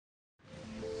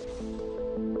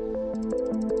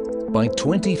By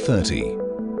 2030,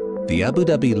 the Abu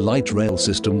Dhabi light rail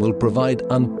system will provide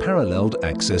unparalleled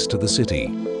access to the city.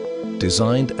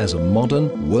 Designed as a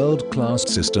modern, world-class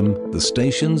system, the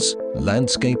stations,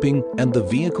 landscaping and the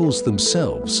vehicles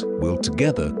themselves will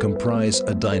together comprise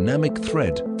a dynamic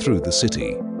thread through the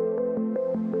city.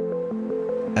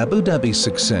 Abu Dhabi's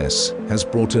success has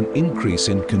brought an increase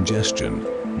in congestion,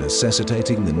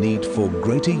 necessitating the need for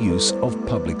greater use of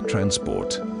public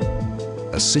transport.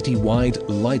 A city-wide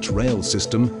light rail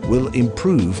system will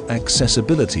improve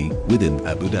accessibility within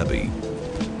Abu Dhabi.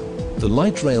 The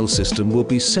light rail system will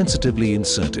be sensitively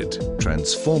inserted,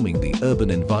 transforming the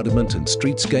urban environment and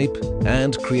streetscape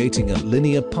and creating a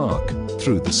linear park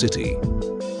through the city.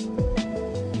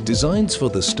 Designs for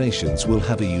the stations will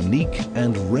have a unique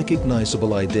and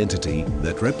recognizable identity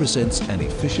that represents an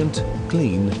efficient,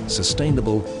 clean,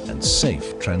 sustainable and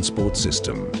safe transport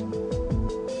system.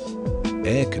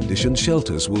 Air-conditioned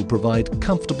shelters will provide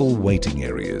comfortable waiting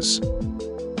areas.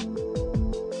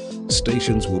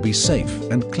 Stations will be safe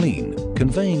and clean,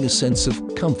 conveying a sense of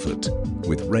comfort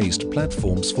with raised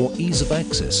platforms for ease of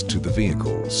access to the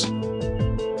vehicles.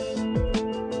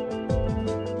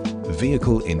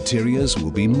 Vehicle interiors will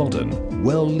be modern,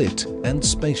 well-lit and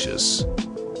spacious.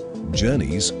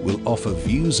 Journeys will offer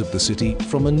views of the city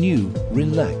from a new,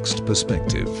 relaxed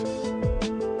perspective.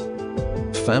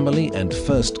 Family and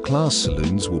first-class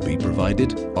saloons will be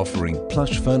provided, offering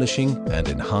plush furnishing and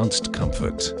enhanced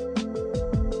comfort.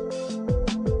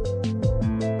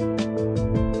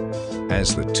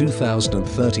 As the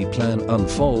 2030 plan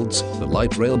unfolds, the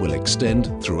light rail will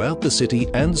extend throughout the city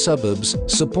and suburbs,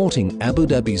 supporting Abu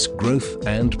Dhabi's growth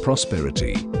and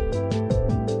prosperity.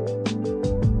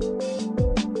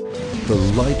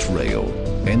 The light rail,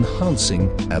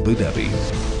 enhancing Abu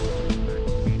Dhabi.